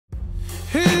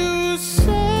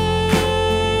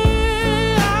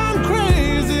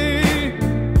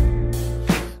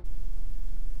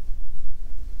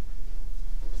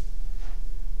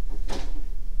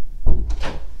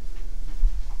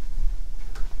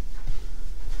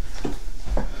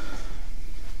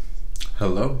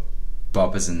Hello,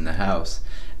 Bob is in the house,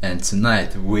 and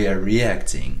tonight we are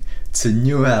reacting to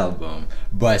new album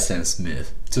by Sam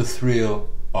Smith, To Thrill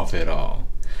of It All.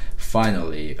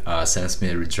 Finally, Sam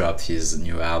Smith dropped his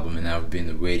new album, and I've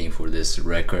been waiting for this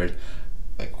record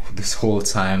like this whole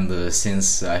time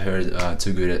since I heard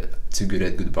Too Good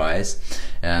at Goodbyes,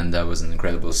 and that was an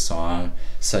incredible song.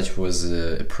 Such was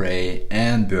Pray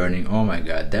and Burning. Oh my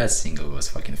god, that single was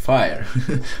fucking fire.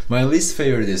 My least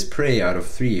favorite is Pray out of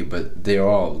 3, but they're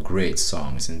all great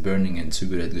songs, and Burning and Too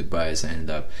Good at Goodbyes I ended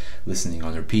up listening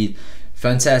on repeat.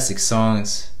 Fantastic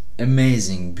songs,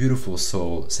 amazing, beautiful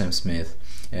soul, Sam Smith,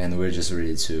 and we're just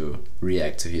ready to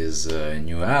react to his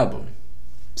new album.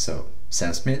 So,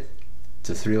 Sam Smith,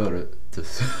 To Thrill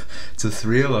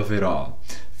of It All.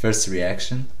 First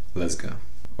reaction, let's go.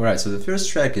 Alright, so the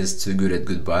first track is Too Good at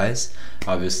Goodbyes.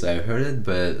 Obviously I heard it,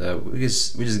 but we're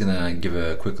just gonna give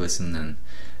a quick listen and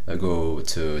go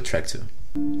to track 2.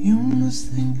 You must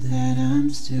think that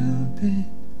I'm stupid.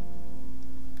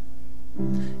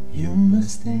 You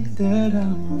must think that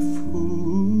I'm a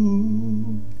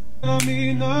fool. I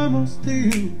mean almost to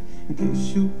you, in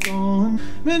case you gone.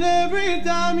 But every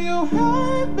time you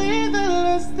hurt me, the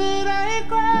less that I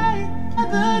cry.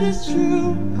 That is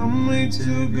true. I'm way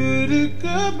too good at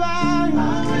goodbye.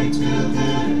 I'm way too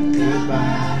good at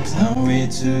goodbye. I'm way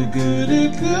too good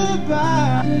at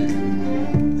goodbye.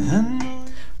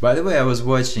 By the way, I was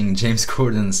watching James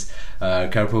Corden's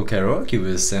Carpool Karaoke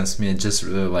with Sam Smith just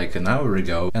like an hour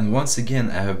ago, and once again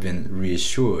I have been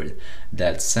reassured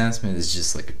that Sam Smith is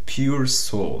just like a pure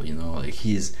soul, you know, like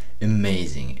he's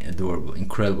amazing, adorable,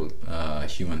 incredible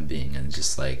human being, and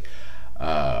just like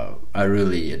I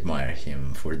really admire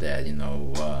him for that, you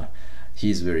know.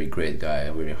 He's a very great guy,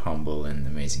 a very humble and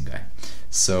amazing guy.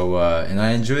 So and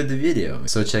I enjoyed the video,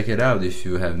 so check it out if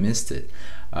you have missed it.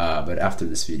 But after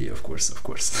this video, of course.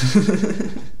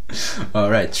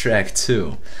 Alright, track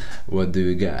 2. What do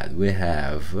we got? We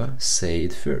have Say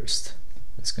It First.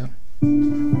 Let's go. I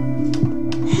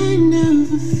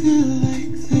never feel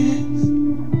like this.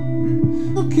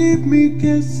 Don't keep me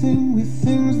guessing with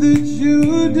things that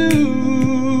you do.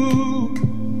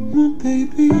 My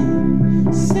baby,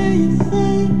 say it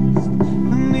first.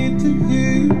 I need to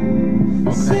hear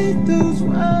you. Say those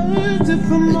words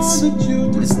if I'm all that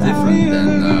you desire. It's different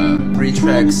than 3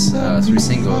 tracks, 3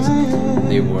 singles.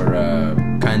 They were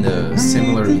kind of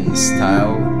similar in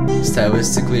style,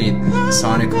 stylistically,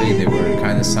 sonically. They were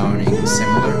kind of sounding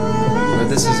similar, but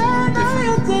this is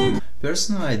different.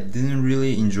 Personally, I didn't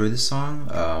really enjoy the song.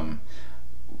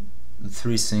 The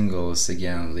 3 singles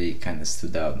again, they kind of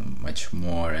stood out much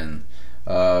more, and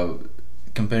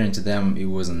comparing to them, it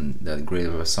wasn't that great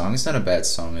of a song. It's not a bad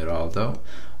song at all, though.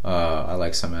 I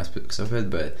like some aspects of it,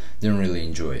 but didn't really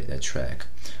enjoy that track.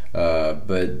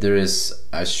 But there is,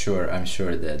 I'm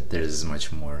sure that there's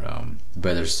much more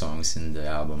better songs in the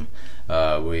album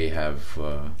we have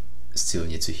still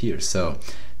need to hear. So,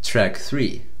 track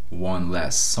 3, One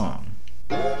Last Song.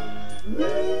 Oh.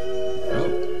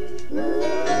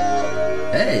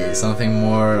 Hey, something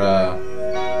more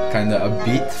kind of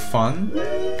upbeat, fun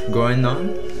going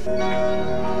on.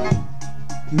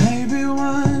 Maybe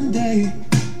one day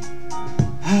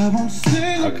I won't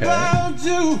sing about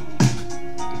you.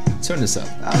 Turn this up.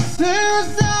 I'll sing a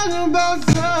song about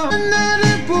something that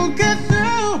it will get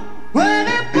through. When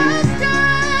it was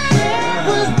time, it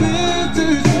was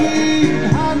bittersweet,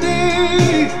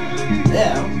 honey.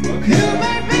 Yeah, okay. You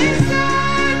made me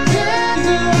sad, this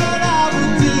is what I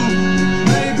would do.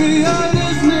 Maybe you're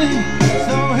listening,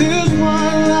 so here's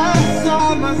one last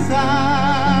song on my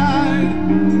side.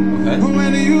 Okay.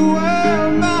 When you were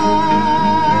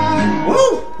mine.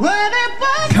 Woo! When it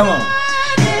was come on.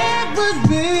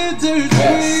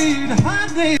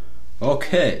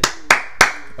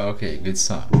 Okay, good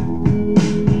song.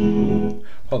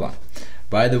 Hold on.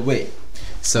 By the way,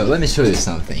 so let me show you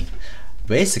something.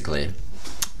 Basically,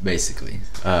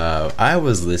 I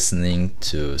was listening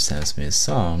to Sam Smith's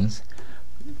songs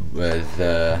with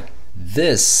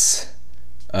this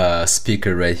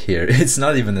speaker right here. It's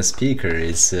not even a speaker,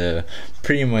 it's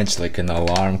pretty much like an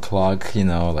alarm clock, you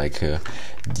know, like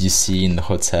you see in the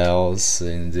hotels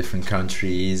in different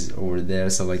countries over there,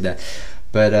 stuff like that.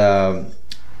 But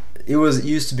it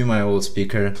used to be my old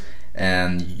speaker,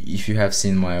 and if you have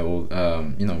seen my old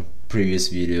you know, previous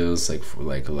videos, like for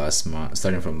like last month,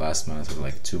 starting from last month or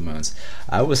like 2 months,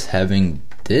 I was having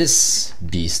this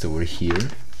beast over here.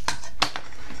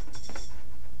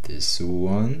 This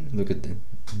one, look at the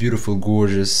beautiful,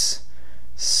 gorgeous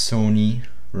Sony,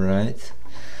 right?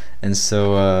 And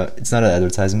so it's not an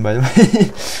advertisement, by the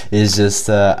way. It's just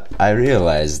I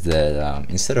realized that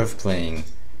instead of playing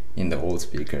in the old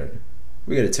speaker,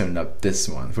 we gotta turn up this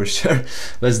one for sure.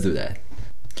 Let's do that.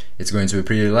 It's going to be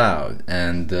pretty loud,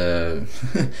 and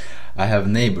I have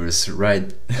neighbors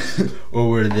right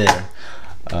over there.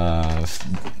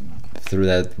 Through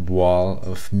that wall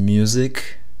of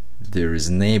music, there is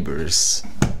neighbors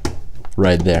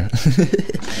right there.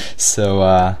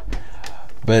 So,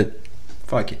 but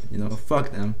fuck it,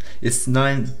 fuck them. It's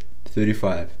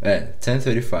 9:35,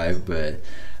 10:35, but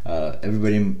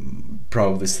everybody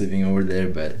probably sleeping over there,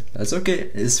 but that's okay.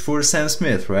 It's for Sam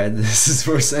Smith, right? This is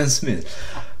for Sam Smith.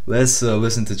 Let's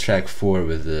listen to track 4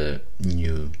 with the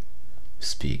new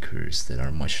speakers that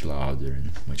are much louder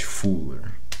and much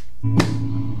fuller.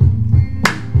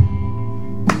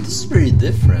 This is pretty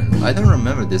different. I don't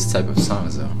remember this type of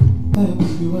songs though. Thank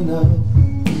you enough,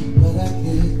 but I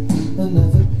get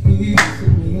another piece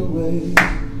of me away.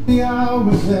 The hour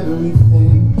with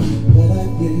everything that I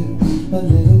give a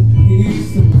little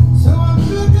piece of me. So I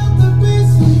pick up the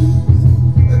pieces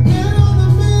again on the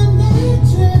midnight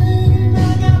train. I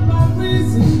got my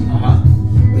reason,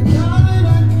 but darling I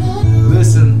can't.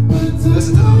 Listen to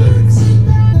the lyrics.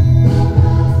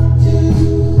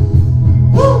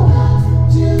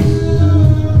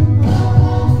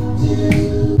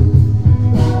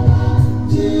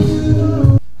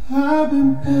 I've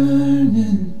been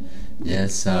burning.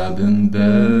 Yes, I've been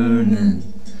burning.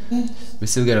 We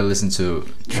still gotta listen to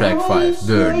track 5,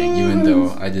 Burning, even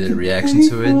though I did a reaction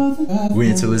to it. We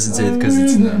need to listen to it because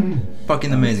it's a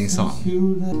fucking amazing song.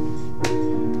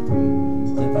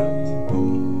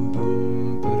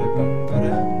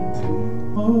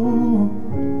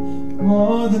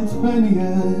 More than 20 a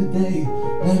day,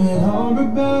 living on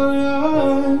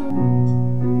rebellion.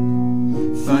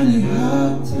 Funny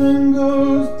how time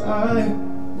goes by.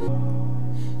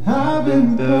 I've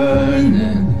been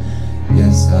burning,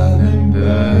 yes I've been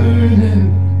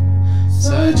burning.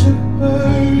 Such a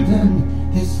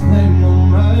burden, this flame on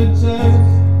my chest.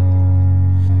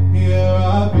 Yeah,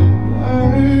 I've been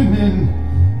burning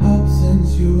up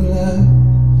since you left.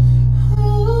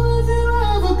 Oh, if you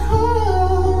ever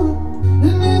call,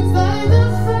 and it's like the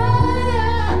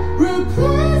fire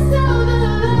replaced all the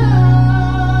love.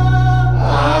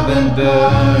 I've been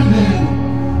burning,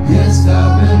 yes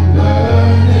I've been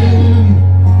burning.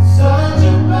 Such a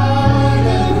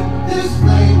burden, this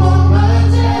flame on my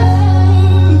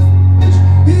chest.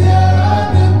 Yeah,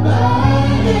 I've been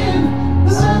burning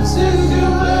up since you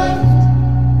left.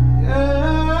 Yeah,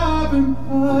 I've been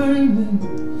burning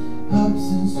up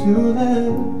since you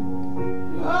left.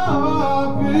 Oh,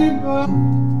 I've been burning.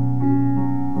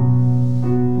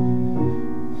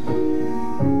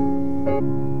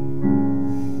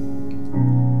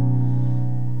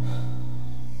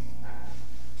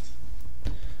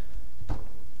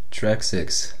 Track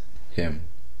 6, Him.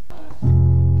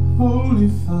 Holy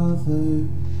Father,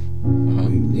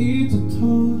 we need to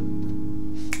talk.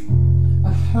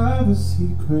 I have a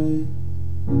secret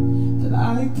that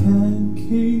I can't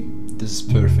keep. This is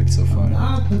perfect so far.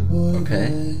 Not the boy Okay.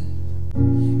 that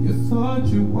you thought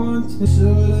you wanted.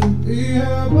 Shouldn't be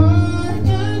here, but I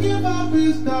can't give up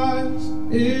his stars.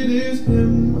 It is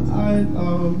him I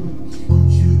love.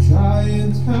 Won't you try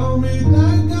and tell me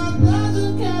that God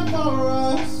doesn't care for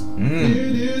us?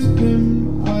 It is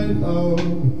him I love.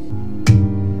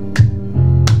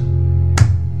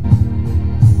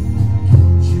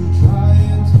 Don't you try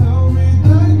and tell me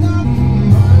that God I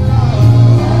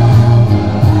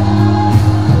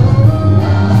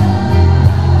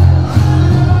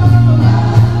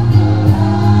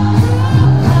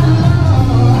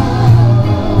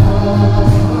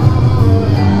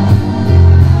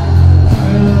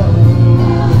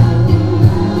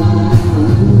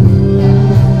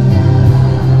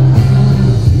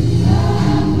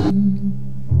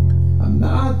I'm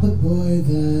not the boy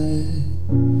that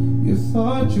you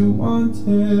thought you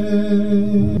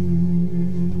wanted.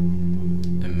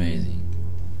 Amazing.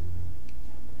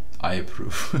 I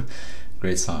approve.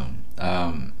 Great song.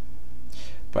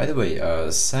 By the way,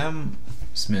 Sam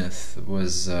Smith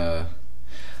was. I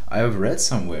have read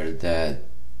somewhere that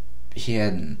he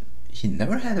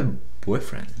never had a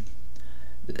boyfriend,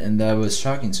 and that was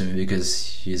shocking to me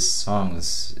because his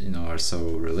songs, are so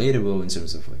relatable in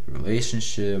terms of like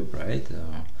relationship, right?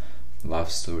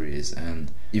 Love stories,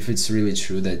 and if it's really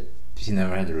true that he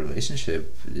never had a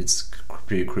relationship, it's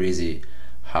pretty crazy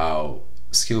how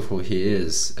skillful he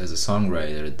is as a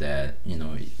songwriter, that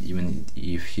even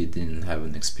if he didn't have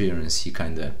an experience, he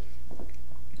kind of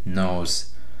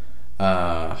knows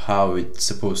how it's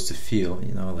supposed to feel,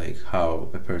 like how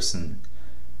a person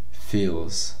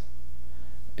feels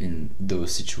in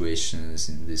those situations,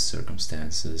 in these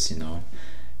circumstances,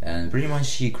 and pretty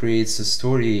much he creates a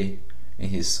story in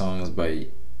his songs by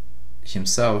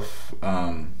himself,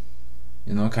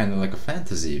 you know, kind of like a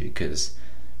fantasy, because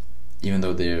even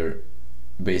though they're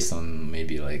based on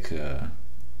maybe like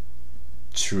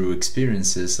true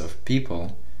experiences of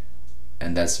people,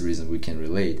 and that's the reason we can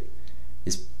relate,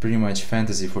 it's pretty much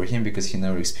fantasy for him because he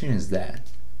never experienced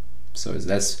that. So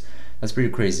that's pretty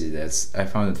crazy. I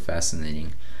found it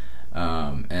fascinating.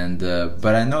 But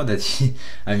I know that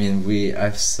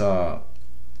I saw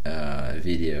a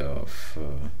video of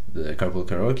the Carpool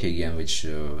Karaoke again, which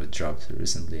dropped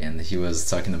recently, and he was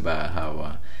talking about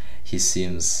how he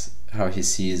sees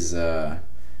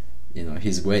you know,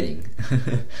 his wedding.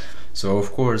 So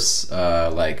of course,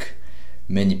 like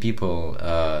many people,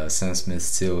 Sam Smith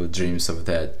still dreams of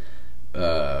that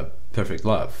perfect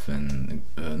love, and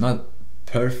not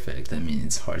perfect. I mean,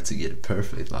 it's hard to get a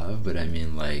perfect love, but I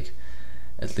mean, like,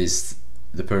 at least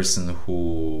the person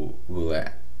who will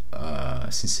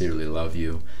sincerely love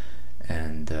you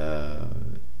and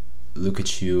look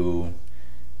at you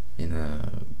in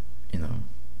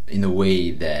a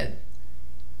way that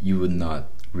you would not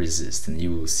resist, and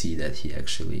you will see that he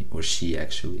actually or she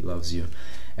actually loves you.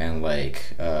 And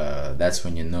like that's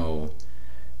when you know.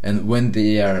 And when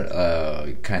they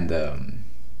are kind of,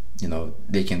 you know,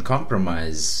 they can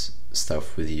compromise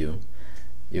stuff with you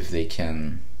if they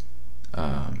can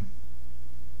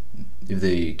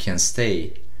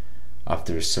stay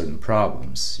after certain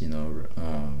problems, you know,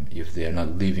 if they are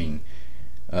not leaving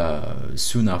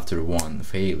soon after one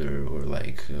failure or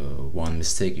like one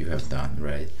mistake you have done,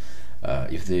 right?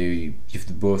 If the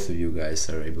both of you guys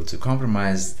are able to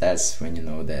compromise, that's when you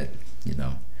know that, you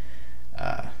know,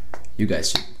 you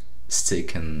guys should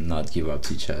stick and not give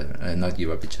up each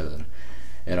other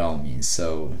at all means.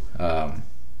 So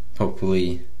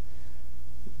hopefully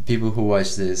people who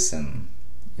watch this, and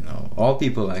you know, all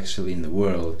people actually in the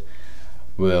world,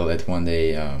 will at one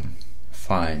day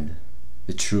find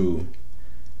the true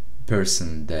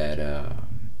person that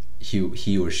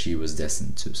he or she was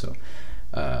destined to. So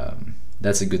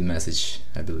that's a good message,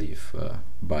 I believe,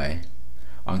 by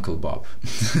Uncle Bob.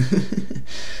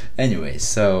 Anyway,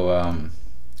 so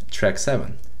track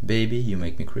 7, Baby You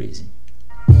Make Me Crazy.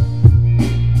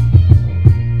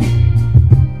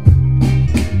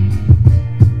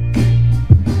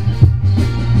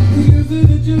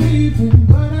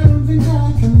 But I don't think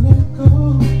I can let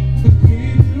go.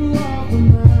 Keep you off of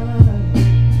mine.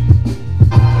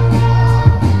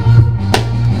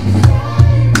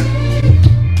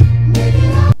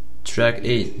 Track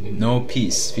 8, No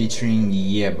Peace, featuring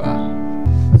Yeba.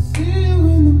 I see you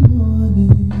in the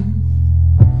morning.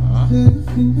 Feel your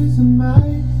fingers in my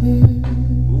head.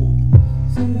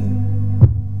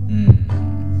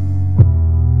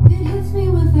 It hits me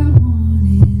without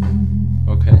warning.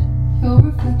 Okay. Your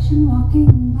reflection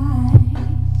walking by.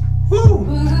 Woo!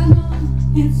 But I know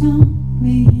it's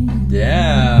only.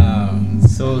 Damn,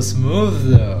 so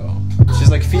smooth though. She's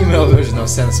like female version of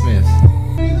Sam Smith.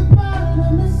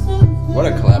 What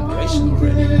a collaboration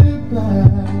already.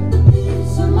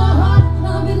 So my heart,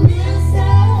 I've been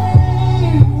missing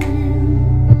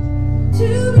to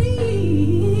be.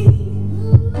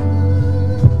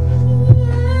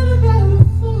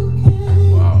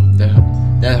 Wow,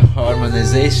 that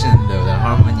harmonization though, the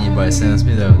harmony by Sam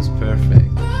Smith, that was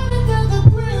perfect.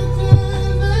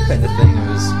 Kind of thing, it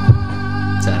was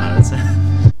 10 out of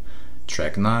 10.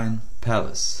 Track 9,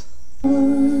 Palace.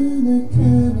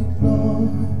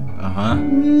 Uh-huh.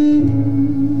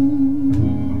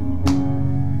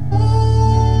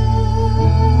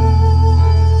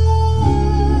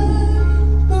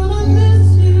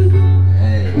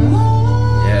 Hey,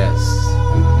 yes.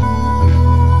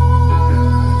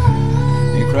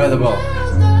 Incredible.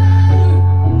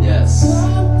 Yes.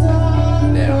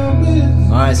 Damn.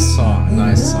 Nice song,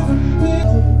 nice song.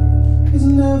 It's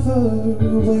never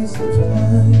a waste of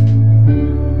time.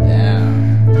 Yeah.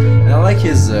 And I like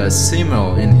his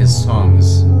simile in his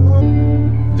songs.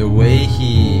 The way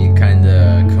he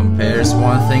kinda compares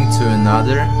one thing to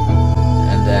another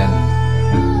and then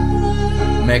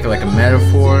make like a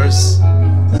metaphors.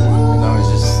 You know, it's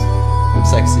just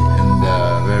sexy and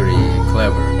very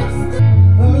clever.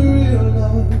 A real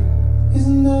love is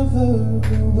never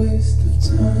a waste of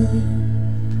time.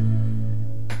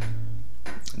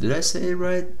 Did I say it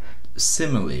right?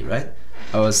 Simile, right?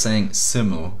 I was saying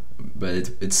simile,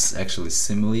 but it's actually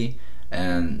simile,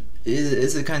 and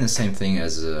it's the kind of same thing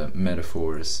as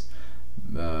metaphors.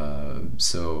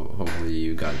 So hopefully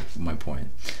you got my point.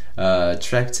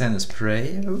 Track 10 is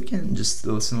Pray. We can just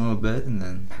listen a little bit and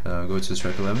then go to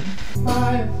track 11.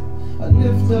 I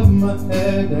lift up my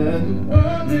head and the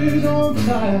earth is on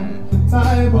fire.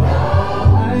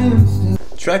 I am still.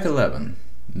 Track 11,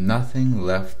 Nothing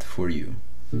Left For You.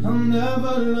 I'll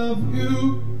never love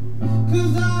you,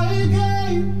 'cause I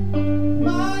gave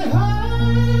my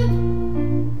heart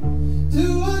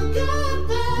to a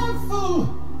goddamn fool.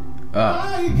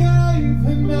 Ah, I gave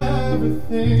him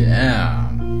everything.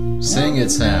 damn. Sing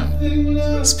it, Sam.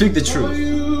 Speak the truth.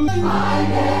 Hey,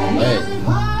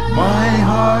 my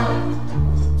heart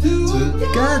to a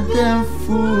goddamn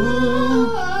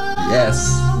fool. Yes,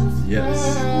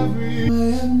 yes. I have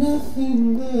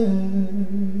nothing left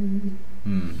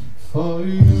Hmm. for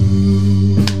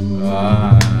you.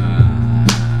 Ah,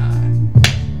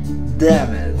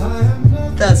 damn it. I have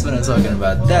nothing That's what I'm talking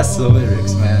about. That's the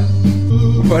lyrics, man.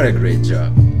 What a great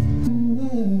job. left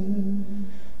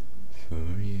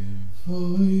For you.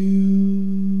 for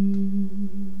you.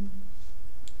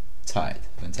 Tight.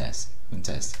 Fantastic.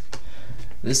 Fantastic.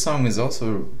 This song is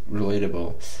also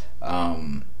relatable.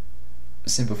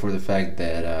 Simple for the fact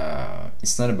that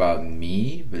it's not about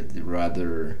me, but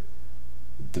rather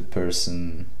the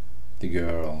person, the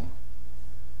girl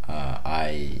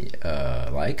I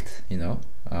liked, you know.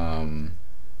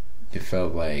 It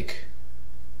felt like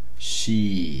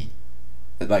she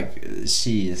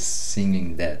is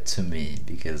singing that to me,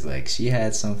 because like she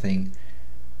had something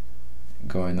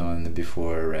going on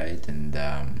before, right? And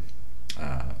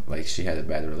like she had a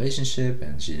bad relationship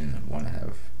and she didn't want to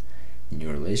have a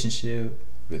new relationship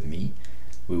with me.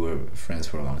 We were friends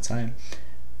for a long time,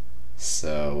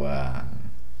 so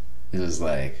it was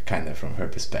like kind of from her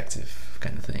perspective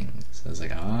kind of thing. So I was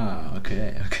like,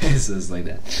 okay. So it's like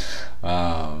that.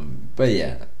 But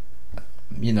yeah,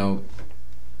 you know,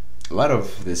 a lot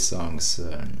of these songs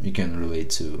you can relate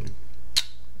to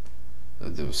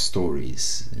those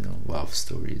stories, you know, love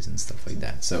stories and stuff like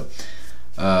that. So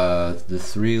the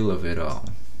thrill of it all.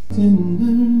 Didn't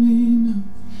let me know,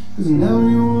 'cause now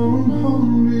you won't hold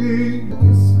me. I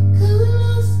guess I got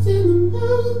lost in the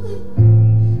moment.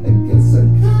 I guess you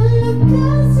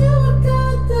were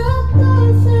goddamn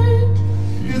perfect.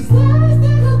 'Cause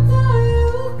everything I thought you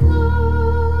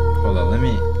called. Hold on, let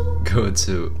me go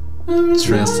to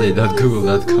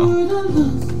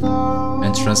translate.google.com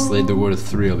and translate the word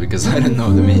thrill, because I don't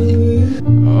know the meaning.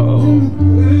 Oh,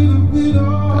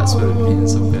 that's what it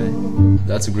means, okay.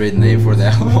 That's a great name for the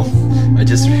album. I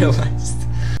just realized.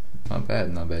 Not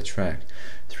bad track.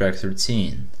 Track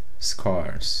 13,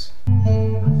 Scars.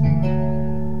 Okay.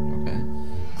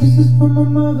 This is from my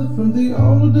mother, from the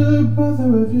older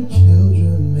brother of your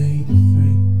children, made of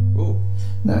three. Oh,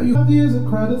 Now you have years, I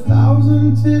cried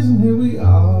 1,000 tears, and here we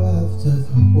are after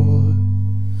the war.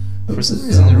 for some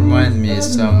reason it reminded me of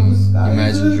some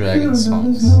Imagine Dragons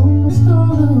songs.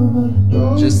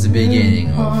 Just the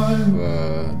beginning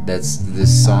of that's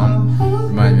this song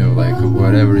remind me of like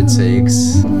Whatever It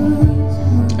Takes.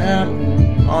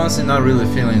 Honestly, not really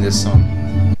feeling this song.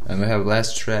 And we have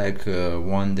last track,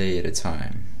 One Day at a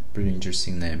Time. Pretty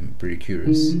interesting name, pretty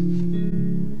curious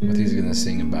what he's gonna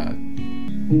sing about.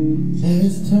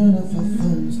 Let's turn off our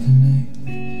phones tonight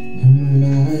and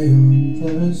rely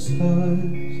on the stars.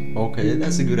 Okay,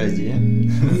 that's a good idea.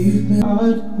 We've been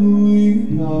out who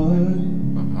we are.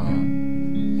 I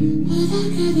got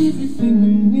everything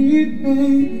we need,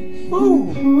 baby.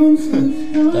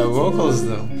 That vocals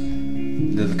though,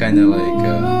 that kind of like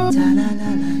I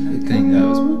think that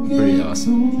was pretty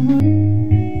awesome.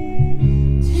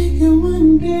 Take it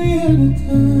one day at a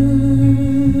time.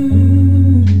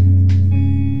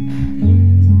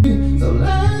 So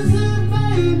let's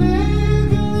baby,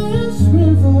 this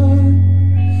river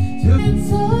to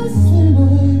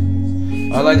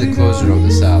I like the closure of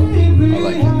this album. I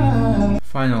like it.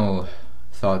 Final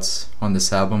thoughts on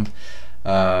this album.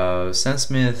 Sam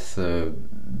Smith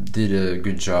did a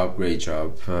good job, great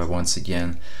job once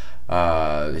again.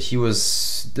 He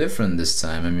was different this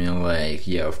time. I mean, like,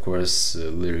 yeah, of course,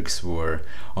 lyrics were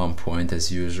on point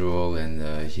as usual, and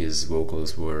his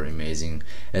vocals were amazing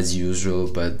as usual.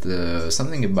 But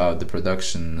something about the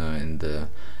production and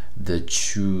the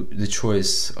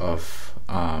choice of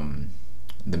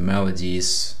the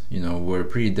melodies, you know, were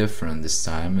pretty different this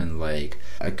time, and like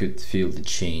I could feel the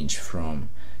change from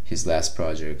his last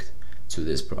project to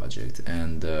this project,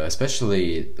 and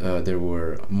especially there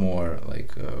were more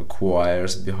like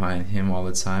choirs behind him all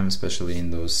the time, especially in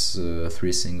those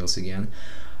 3 singles again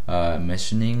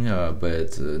mentioning,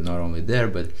 but not only there,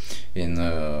 but in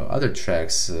other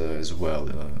tracks as well.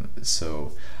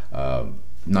 So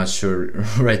not sure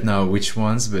right now which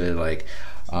ones, but like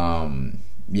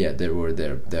yeah, they were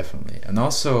there definitely. And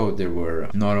also there were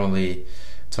not only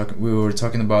we were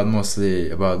talking about mostly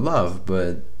about love,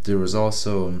 but there was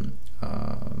also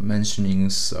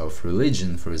mentionings of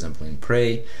religion, for example in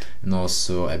Pray, and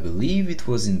also I believe it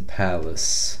was in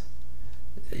Palace.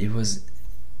 It was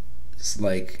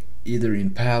like either in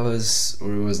Palace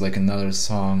or it was like another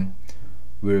song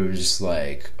where it was just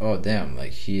like, oh damn,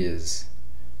 like he is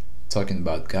talking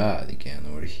about God again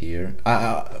over here.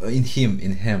 In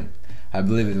him. I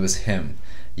believe it was him.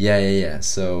 Yeah.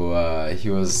 So he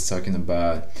was talking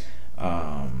about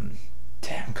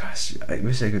damn gosh, I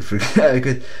wish I could forget. I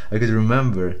could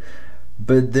remember.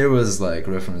 But there was like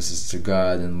references to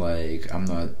God and like I'm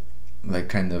not like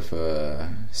kind of a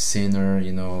sinner,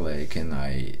 you know, like, and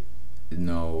I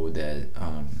know that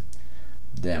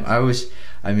damn, I wish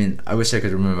I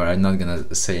could remember. I'm not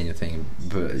gonna say anything,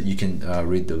 but you can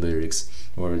read the lyrics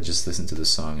or just listen to the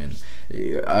song, and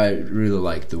I really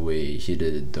like the way he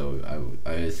did it though.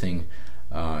 I think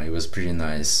it was pretty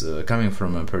nice coming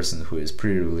from a person who is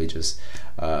pretty religious.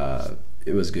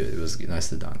 It was good. It was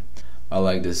nicely done. I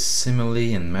like the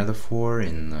simile and metaphor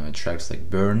in tracks like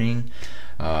Burning,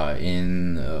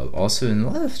 also in a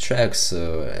lot of tracks,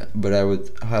 but I would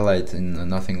highlight in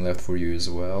Nothing Left For You as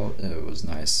well. It was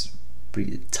nice,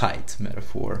 pretty tight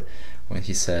metaphor when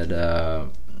he said oh,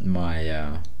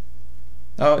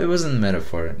 it wasn't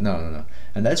metaphor, no,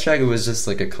 and that track, it was just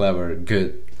like a clever,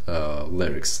 good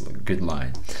lyrics, like, good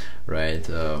line, right?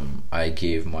 I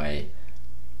gave my,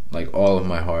 like, all of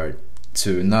my heart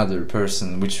to another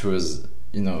person, which was,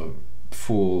 you know,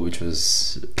 fool, which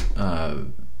was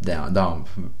dumb,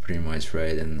 pretty much,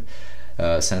 right? And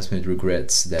Sam Smith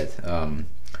regrets that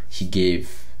he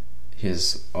gave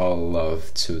his all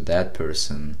love to that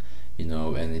person, you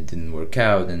know, and it didn't work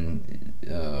out, and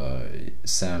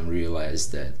Sam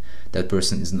realized that that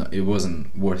person it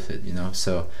wasn't worth it, you know.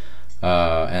 So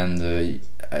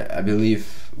I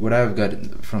believe what I've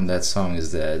got from that song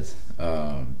is that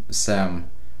Sam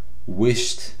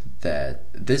wished that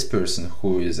this person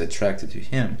who is attracted to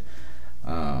him,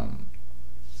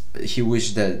 he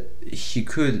wished that he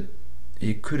could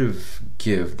have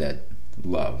give that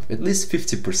love, at least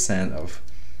 50% of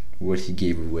what he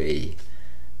gave away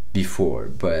before,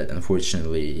 but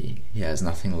unfortunately he has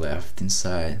nothing left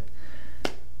inside,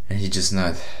 and he just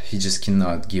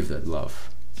cannot give that love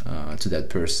to that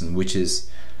person, which is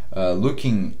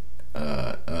looking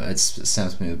at Sam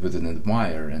Smith with an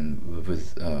admire, and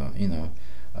with you know,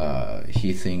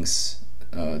 he thinks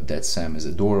that Sam is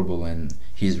adorable and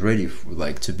he's ready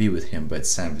to be with him, but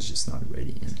Sam is just not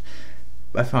ready. And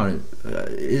I found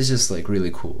it's just like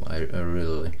really cool. I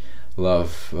really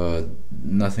love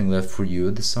Nothing Left For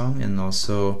You, the song, and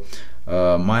also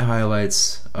my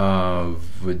highlights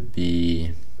would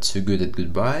be Too Good at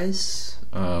Goodbyes,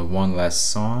 One Last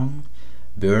Song,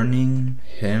 Burning,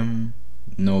 Him,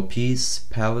 No Peace,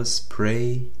 Palace,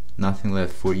 Pray, Nothing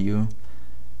Left For You,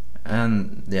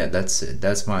 and yeah, that's it.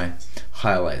 That's my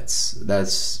highlights.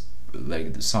 That's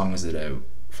like the songs that I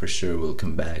for sure will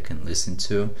come back and listen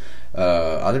to.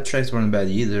 Other tracks weren't bad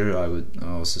either. I would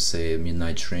also say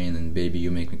Midnight Train and Baby You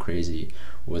Make Me Crazy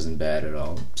wasn't bad at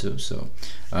all too. So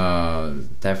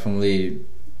definitely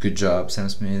good job, Sam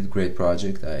Smith. Great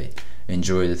project. I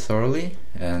enjoyed it thoroughly,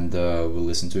 and we'll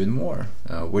listen to it more.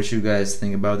 What you guys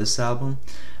think about this album?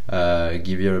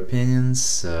 Give your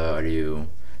opinions.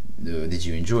 Did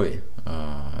you enjoy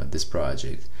this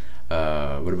project?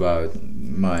 What about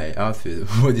my outfit?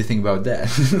 What do you think about that?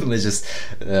 Let's just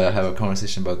have a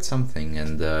conversation about something,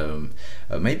 and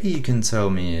maybe you can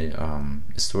tell me a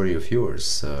story of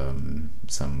yours,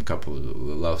 some couple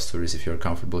love stories if you're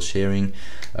comfortable sharing,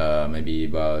 maybe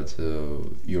about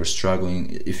your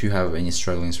struggling, if you have any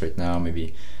strugglings right now,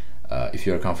 maybe if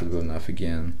you're comfortable enough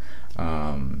again,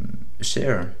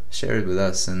 share it with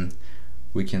us, and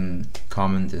we can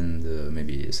comment and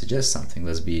maybe suggest something.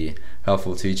 Let's be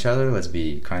helpful to each other, let's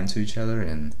be kind to each other,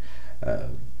 and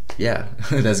yeah,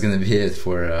 that's gonna be it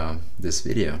for this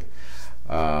video.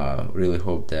 Really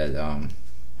hope that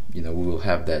you know, we will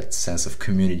have that sense of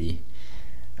community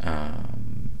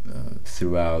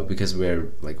throughout, because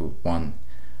we're like one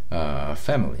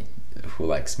family who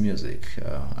likes music.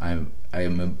 I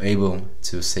am able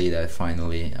to say that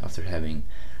finally, after having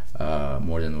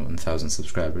more than 1,000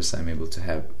 subscribers, I'm able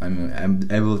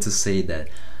to say that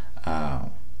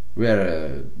we're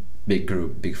a big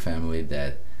group, big family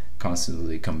that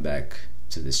constantly come back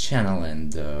to this channel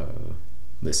and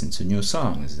listen to new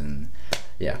songs, and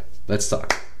yeah, let's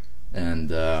talk.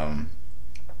 And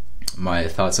my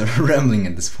thoughts are rambling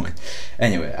at this point.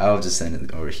 Anyway, I'll just end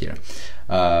it over here.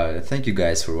 Thank you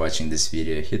guys for watching this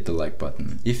video. Hit the like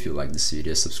button if you like this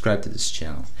video, subscribe to this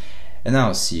channel, and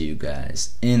I'll see you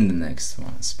guys in the next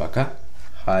ones. Пока,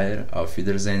 хайр, auf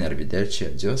Wiedersehen, arrivederci,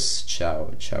 adios,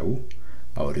 ciao, ciao,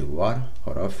 au revoir,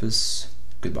 horofis,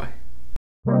 goodbye.